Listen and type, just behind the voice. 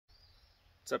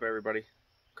What's up, everybody?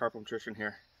 Carpal Nutrition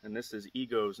here, and this is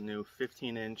Ego's new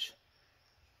 15-inch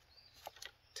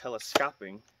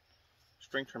telescopic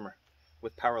string trimmer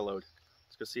with Powerload.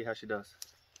 Let's go see how she does.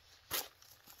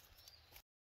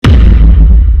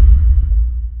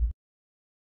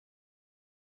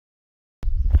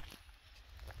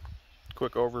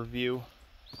 Quick overview.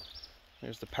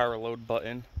 Here's the Powerload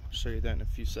button. I'll show you that in a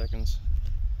few seconds.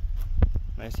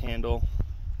 Nice handle,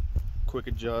 quick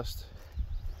adjust.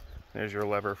 There's your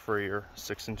lever for your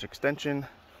 6-inch extension,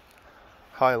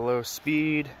 high-low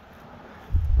speed,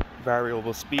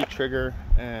 variable speed trigger,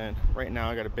 and right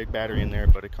now I got a big battery in there,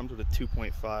 but it comes with a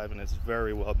 2.5 and it's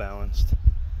very well balanced.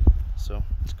 So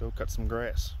let's go cut some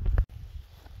grass.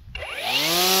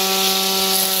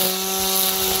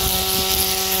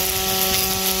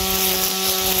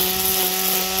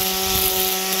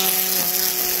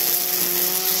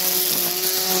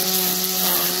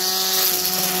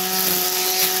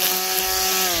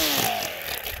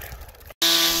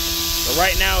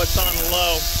 Right now it's on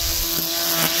low.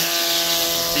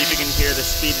 See if you can hear the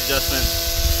speed adjustment.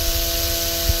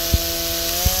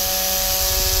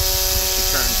 She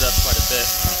turns up quite a bit.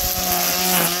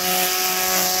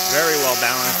 Very well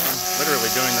balanced. I'm literally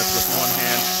doing this with one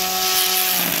hand.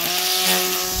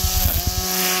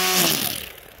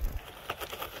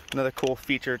 Another cool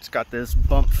feature, it's got this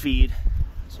bump feed.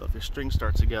 So if your string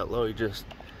starts to get low, you just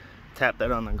tap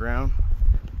that on the ground.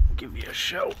 Give you a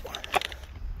show.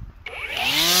 Hear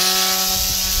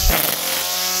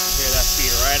that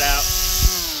speed right out.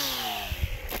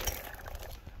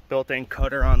 Built-in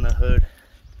cutter on the hood,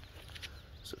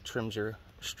 so it trims your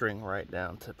string right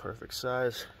down to perfect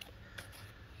size.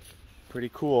 Pretty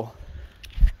cool.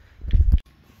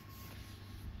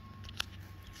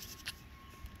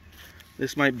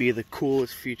 This might be the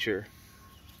coolest feature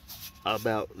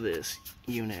about this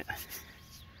unit.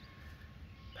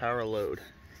 Powerload.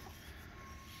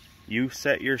 You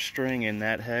set your string in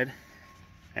that head,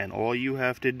 and all you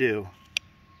have to do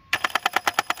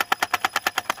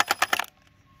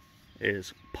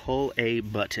is pull a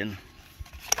button.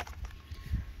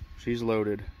 She's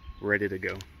loaded, ready to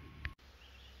go.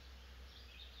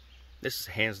 This is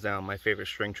hands down my favorite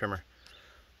string trimmer.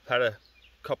 I've had a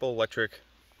couple electric,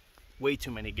 way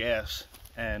too many gas,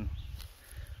 and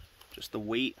just the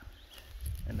weight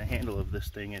and the handle of this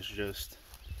thing is just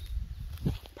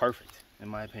perfect, in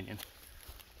my opinion.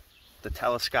 The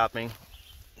telescopic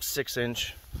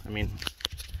 6-inch, I mean,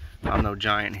 I'm no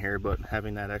giant here, but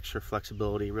having that extra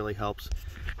flexibility really helps.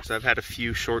 So I've had a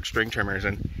few short string trimmers,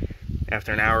 and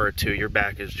after an hour or two, your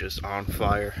back is just on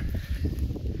fire.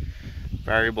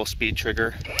 Variable speed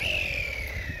trigger,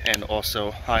 and also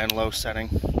high and low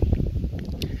setting.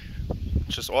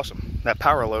 It's just awesome. That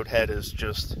Powerload head is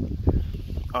just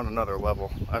on another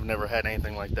level. I've never had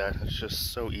anything like that. It's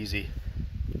just so easy.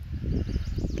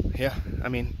 Yeah, I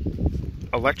mean,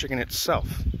 electric in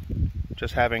itself,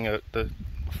 just having the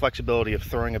flexibility of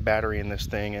throwing a battery in this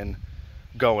thing and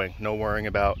going, no worrying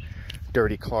about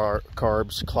dirty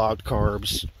carbs, clogged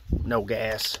carbs, no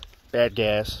gas, bad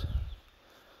gas.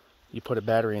 You put a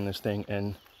battery in this thing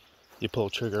and you pull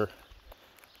a trigger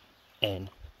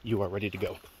and you are ready to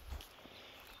go.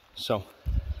 So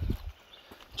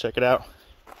check it out,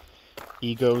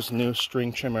 Ego's new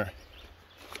string trimmer.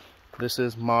 This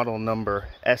is model number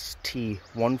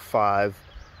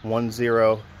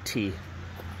ST1510T.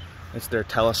 It's their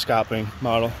telescopic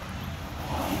model.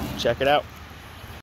 Check it out.